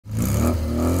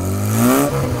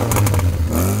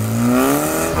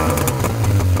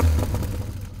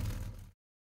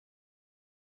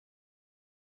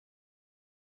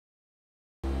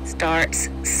starts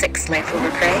 6 left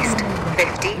over crest,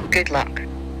 50, good luck.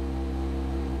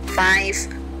 5,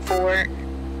 4,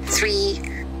 3,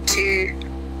 2,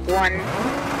 1,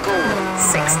 go.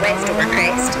 6 left over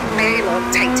crest, very long,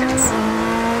 tightens.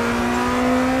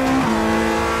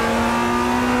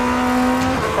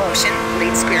 Caution,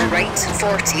 lead square right,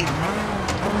 40.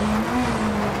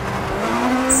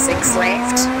 6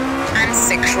 left, and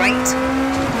 6 right,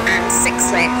 and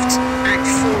 6 left, and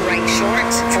 4 right short,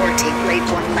 40, lead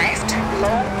 1 left,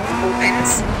 long,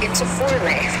 opens, into 4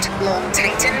 left, long,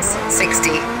 tightens, 60.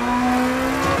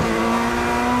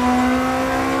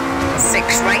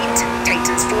 6 right,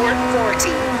 tightens 4, 40.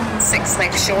 6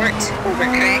 left short, over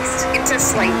crest, into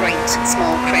slight right,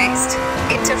 small crest,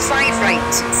 into 5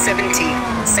 right, 70.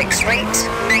 6 right,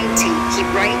 90, keep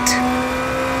right.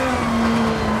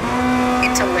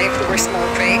 Into left over small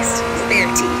crest,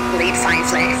 30. Lead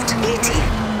 5 left, 80.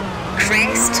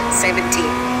 Crest, 70.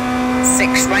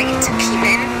 6 right, keep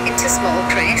in, into small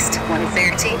crest,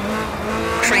 130.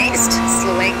 Crest,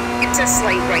 slowing, into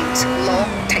slight right, long,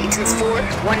 tightens 4,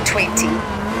 120.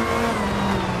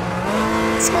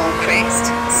 Small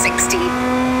crest, 60.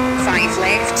 5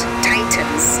 left,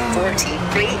 tightens, 40.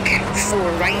 Brake, 4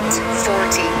 right,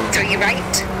 40. 3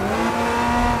 right,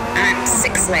 and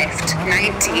 6 left,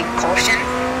 90. Caution.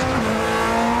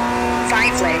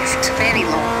 5 left, very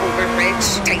long, over bridge,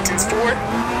 tightens 4.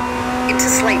 Into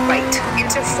slight right,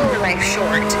 into 4 left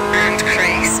short, and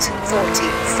crest, 40,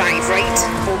 5 right,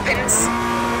 opens,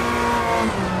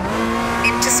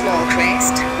 into small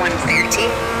crest, 130,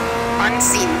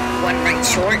 unseen, 1 right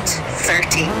short,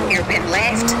 30, hairpin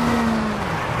left,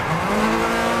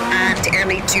 and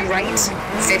early 2 right,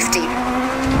 50,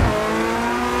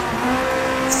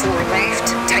 4 left,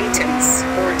 tightens,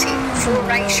 40, 4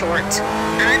 right short,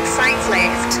 and 5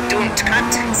 left, don't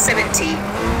cut, 70,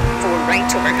 4 right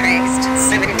over crest,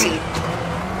 70.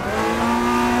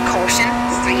 Caution,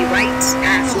 3 right,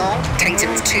 half long,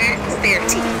 tightens 2,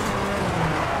 30.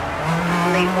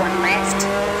 Late 1 left,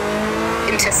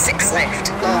 into 6 left,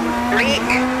 long,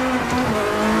 brake.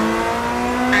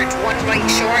 And 1 right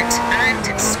short,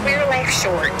 and square left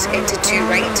short, into 2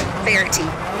 right, 30.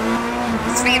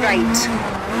 3 right,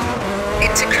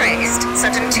 into crest,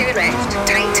 sudden 2 left,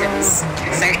 tightens,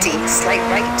 30, slight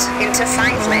right, into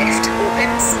 5 left,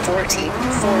 opens, 40,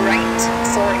 4 right,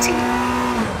 40.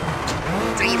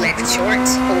 3 left short,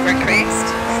 over crest,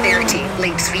 30,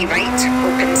 late 3 right,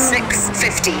 opens 6,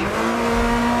 50.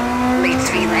 Late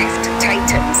 3 left,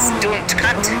 tightens, don't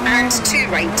cut, and 2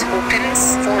 right,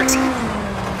 opens, 40.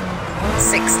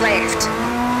 6 left,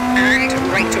 and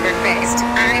right over crest,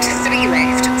 and 3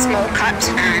 left, small cut,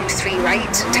 and 3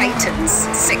 right, tightens,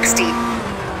 60.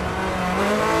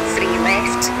 3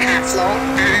 left, half long,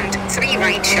 and 3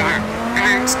 right sharp,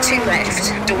 and 2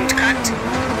 left, don't cut,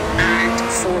 and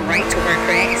 4 right over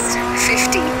crest,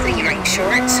 50, 3 right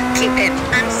short, keep in,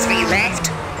 and 3 left,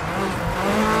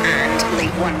 and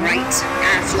late 1 right,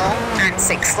 half long, and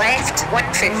 6 left,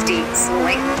 150,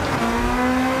 slowing.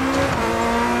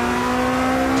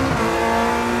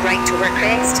 Right over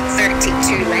crest,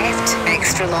 32 left,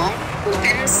 extra long,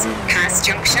 opens, past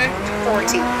junction,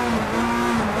 40.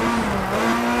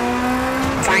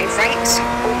 5 right,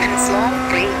 opens long,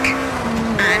 brake,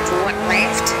 and 1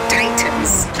 left,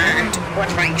 tightens, and 1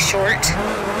 right short,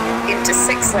 into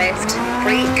 6 left,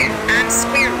 brake, and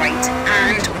square right,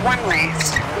 and 1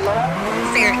 left, long,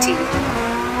 30.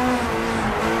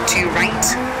 2 right,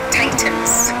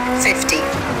 tightens, 50.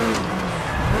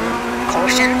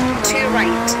 Caution, 2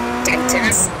 right,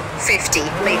 tightens, 50,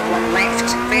 late 1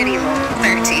 left, very long,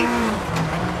 30.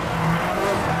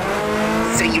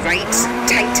 3 right,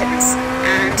 tightens,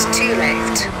 and 2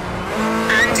 left,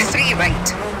 and 3 right,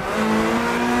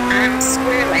 and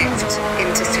square left,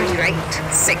 into 3 right,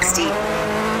 60.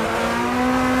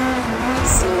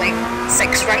 Slowing,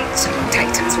 6 right,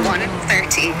 tightens 1,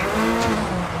 30.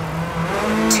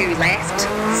 2 left,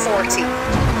 40.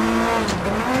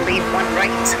 Lead 1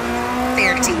 right,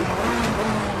 30.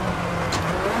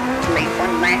 Late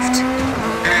 1 left,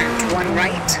 and 1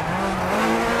 right,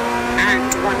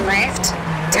 and 1 left,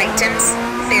 tightens,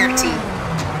 30.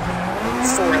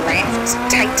 4 left,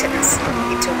 tightens,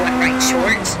 into 1 right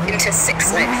short, into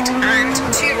 6 left, and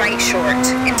 2 right short,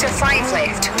 into 5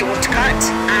 left, don't cut,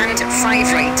 and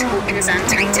 5 right, opens and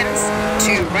tightens,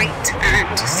 2 right,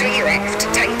 and 3 left,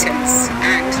 tightens,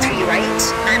 and 3 right,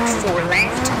 and 4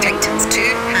 left, tightens 2,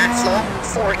 half long,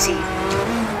 40.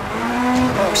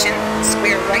 Option,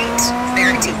 square right,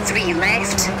 30, 3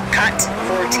 left, cut,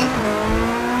 40.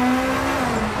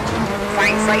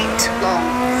 5 right, long,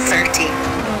 30.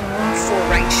 4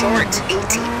 right short,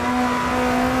 80.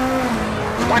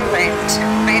 1 left,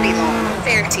 very long,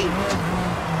 30.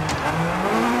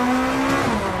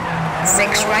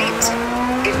 6 right,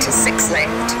 into 6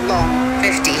 left, long,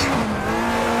 50.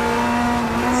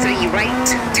 3 right,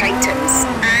 tightens,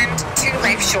 and 2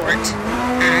 left short,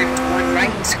 and 1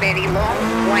 right, very long,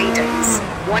 widens,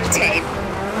 110.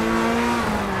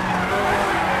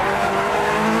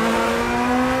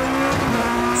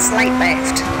 Slight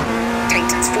left,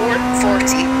 tightens 4,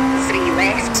 40, 3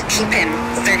 left, keep in,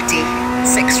 30,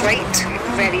 6 right,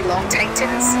 very long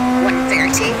tightens,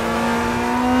 130.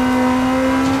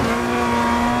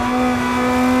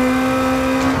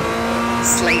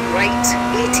 Slight right,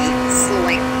 80,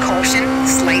 slowing, caution,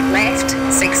 slight left,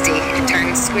 60,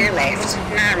 turn square left,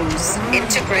 narrows,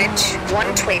 into bridge,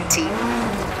 120.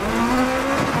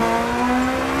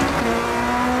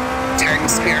 Turn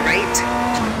square right,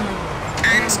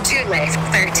 and 2 left,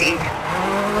 30.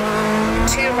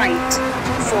 2 right,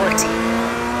 40.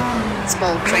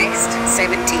 Small crest,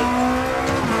 70.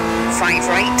 5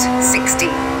 right, 60.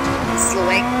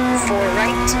 Slowing, 4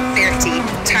 right, 30.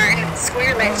 Turn,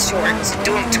 square left short,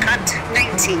 don't cut,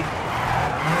 90.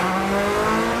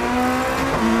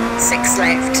 6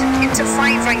 left, into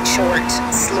 5 right short,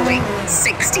 slowing,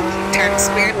 60. Turn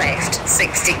square left,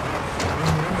 60.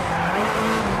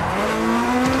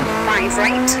 5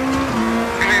 right,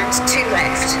 and 2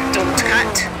 left, don't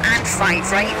cut, and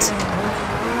 5 right.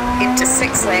 Into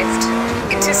 6 left,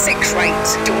 into 6 right,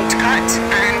 don't cut,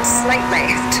 and slight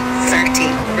left, 30,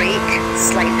 brake,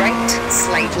 slight right,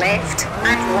 slight left,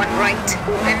 and 1 right,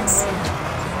 opens,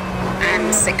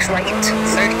 and 6 right,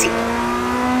 30,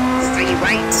 3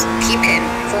 right, keep in,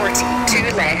 40,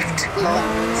 2 left, long,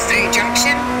 through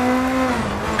junction,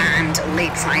 and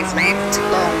late 5 left,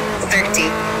 long, 30,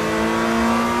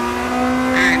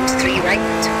 and 3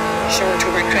 right, short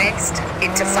over crest,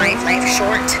 into 5 left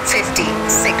short, 50,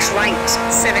 6 right,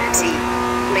 70,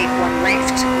 late 1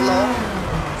 left, long,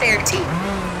 30.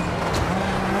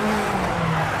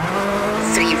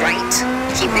 3 right,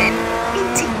 keep in,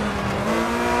 80.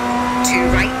 2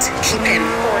 right, keep in,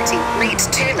 40, late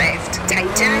 2 left,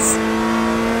 tightens,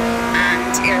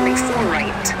 and early 4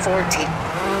 right, 40.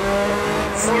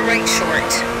 4 right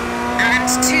short, and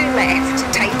 2 left,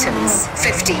 tightens,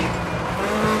 50.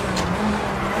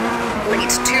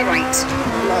 Late 2 right,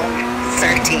 long,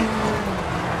 30.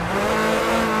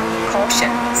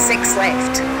 Caution, 6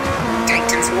 left,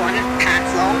 tightens 1, half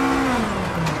long,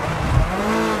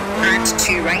 and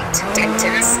 2 right,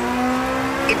 tightens,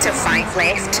 into 5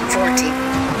 left, 40.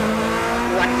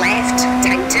 1 left,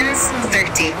 tightens,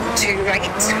 30, 2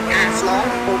 right, half long,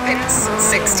 opens,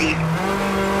 60.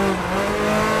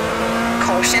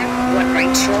 Caution, 1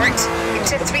 right short,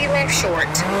 into 3 left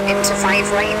short, into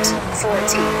 5 right,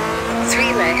 40.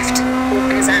 3 left,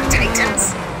 opens and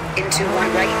tightens, into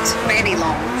 1 right, very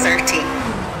long, 30.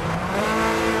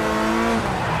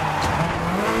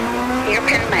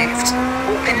 Hairpin left,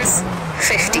 opens,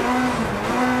 50.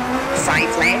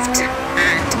 5 left,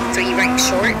 and 3 right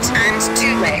short, and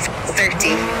 2 left,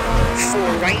 30. 4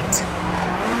 right,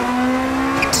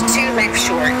 into 2 left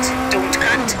short, don't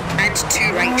cut, and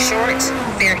 2 right short,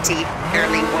 30.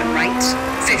 Early 1 right,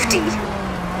 50.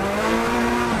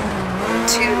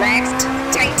 2 left,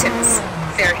 tightens,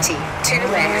 30, 2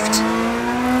 left,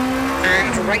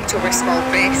 and right over small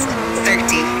crest,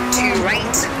 30, 2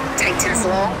 right, tightens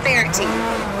long, 30,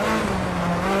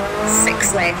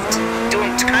 6 left,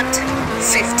 don't cut,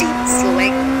 50,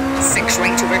 slowing, 6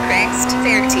 right over crest,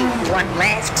 30, 1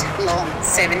 left, long,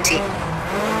 70,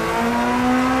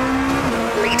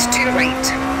 late 2 right,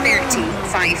 30,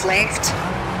 5 left,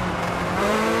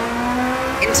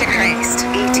 into crest,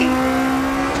 80,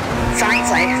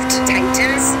 5 left,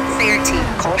 tightens, 30,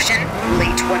 caution,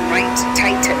 late 1 right,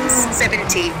 tightens,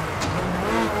 70.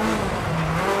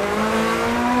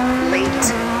 Late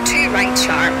 2 right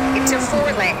sharp, into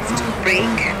 4 left,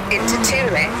 brake, into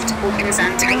 2 left, opens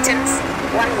and tightens,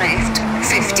 1 left,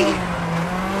 50.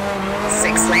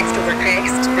 6 left over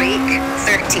crest, brake,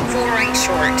 30, 4 right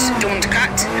short, don't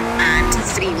cut, and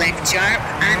 3 left sharp,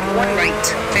 and 1 right,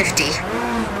 50.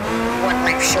 1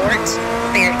 left short,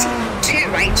 30. 2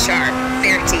 right sharp,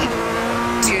 30.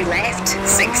 2 left,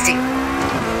 60.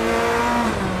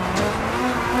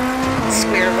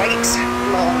 Square right,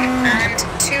 long, and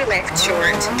 2 left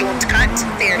short, don't cut,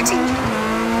 30.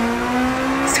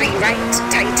 3 right,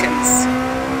 tightens,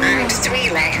 and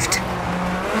 3 left.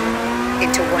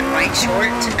 Into 1 right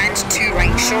short, and 2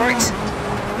 right short,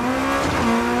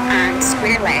 and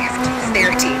square left,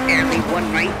 30, early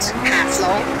 1 right, half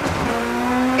long,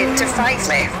 into 5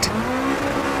 left.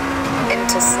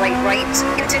 Into slight right,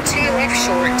 into 2 left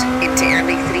short, into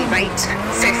early 3 right,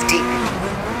 50.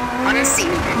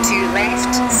 Unseen, 2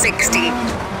 left, 60.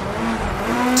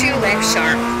 2 left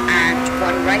sharp, and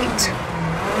 1 right,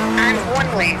 and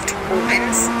 1 left,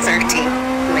 opens, 30,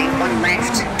 late 1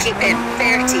 left, keep in,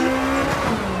 30,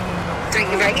 3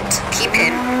 right, keep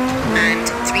in, and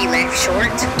 3 left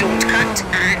short, don't cut,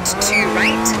 and 2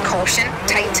 right, caution,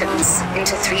 tightens,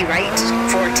 into 3 right,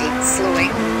 40,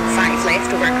 slowing, 5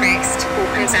 left over crest,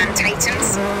 opens and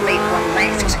tightens, late 1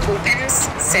 left, opens,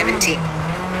 70.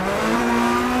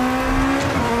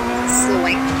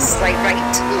 Slowing, slight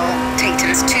right, long,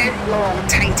 tightens 2, long,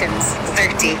 tightens,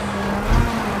 30.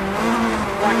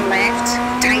 1 left,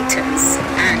 tightens,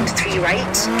 and 3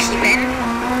 right, keep in,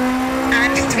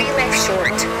 and 3 left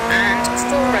short, and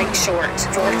 4 right short,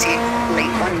 40,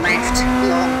 late 1 left,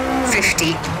 long,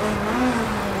 50.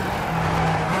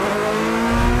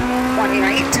 1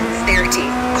 right, 30,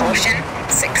 caution,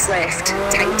 6 left,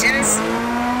 tightens,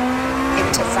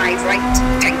 into 5 right,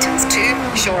 tightens 2,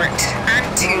 short, and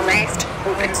 2 left,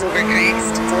 opens over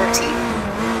crest, 40.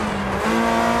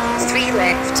 3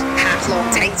 left, half long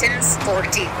tightens,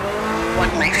 40.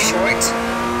 1 left short,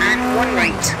 and 1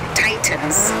 right,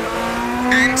 tightens,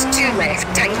 and 2 left,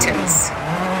 tightens,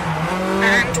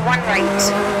 and 1 right,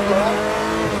 long,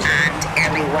 and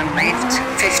early 1 left,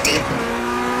 50.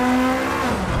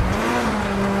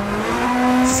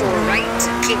 4 right,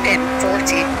 keep in,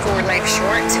 40, 4 left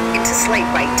short, into slight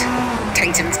right,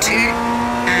 tightens 2,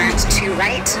 and 2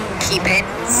 right, keep in,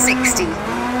 60.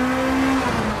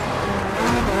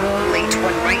 Late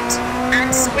 1 right,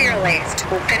 and square left,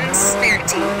 opens,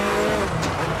 30.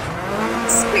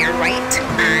 Square right,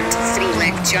 and 3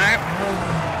 left sharp,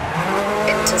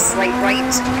 into slight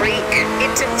right, brake,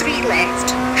 into 3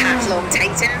 left, half long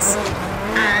tightens,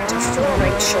 and 4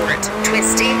 right short,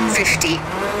 twisty, 50.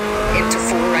 Into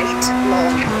 4 right,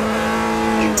 long,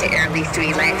 into early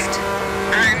 3 left,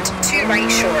 and 2 right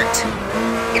short,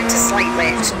 into slight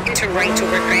left, into right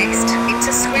over crest,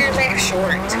 into square left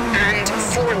short, and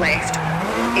 4 left,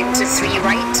 into 3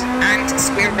 right, and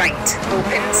square right,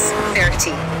 opens,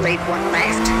 30, late 1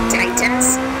 left,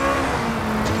 tightens,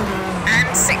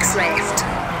 and 6 left,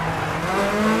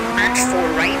 and 4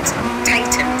 right,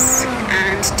 tightens,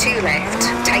 and 2 left,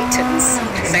 tightens,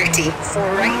 30, 4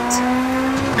 right,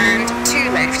 and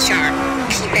 2 left sharp,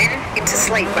 keep in, into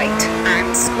slight right,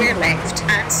 and square left,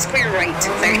 and square right,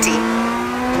 30,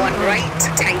 1 right,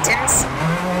 tightens,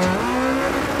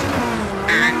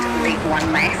 and late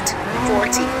 1 left,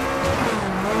 40,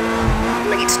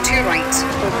 late 2 right,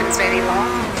 opens very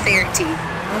long, 30,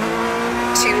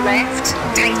 2 left,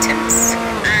 tightens,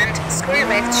 and square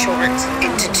left short,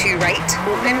 into 2 right,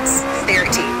 opens,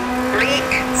 30,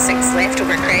 brake, 6 left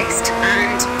over crest,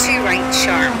 and 2 right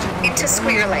sharp, into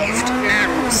square left,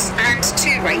 narrows, and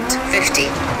 2 right, 50.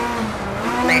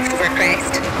 Left over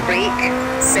crest, brake,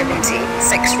 70,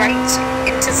 6 right,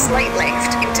 into slight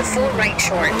left, into 4 right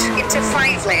short, into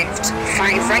 5 left,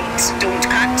 5 right, don't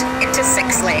cut, into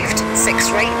 6 left, 6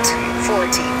 right,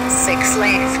 40, 6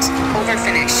 left, over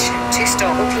finish, 2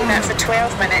 stop. Okay, that's a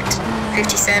 12 minute,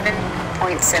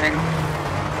 57.7.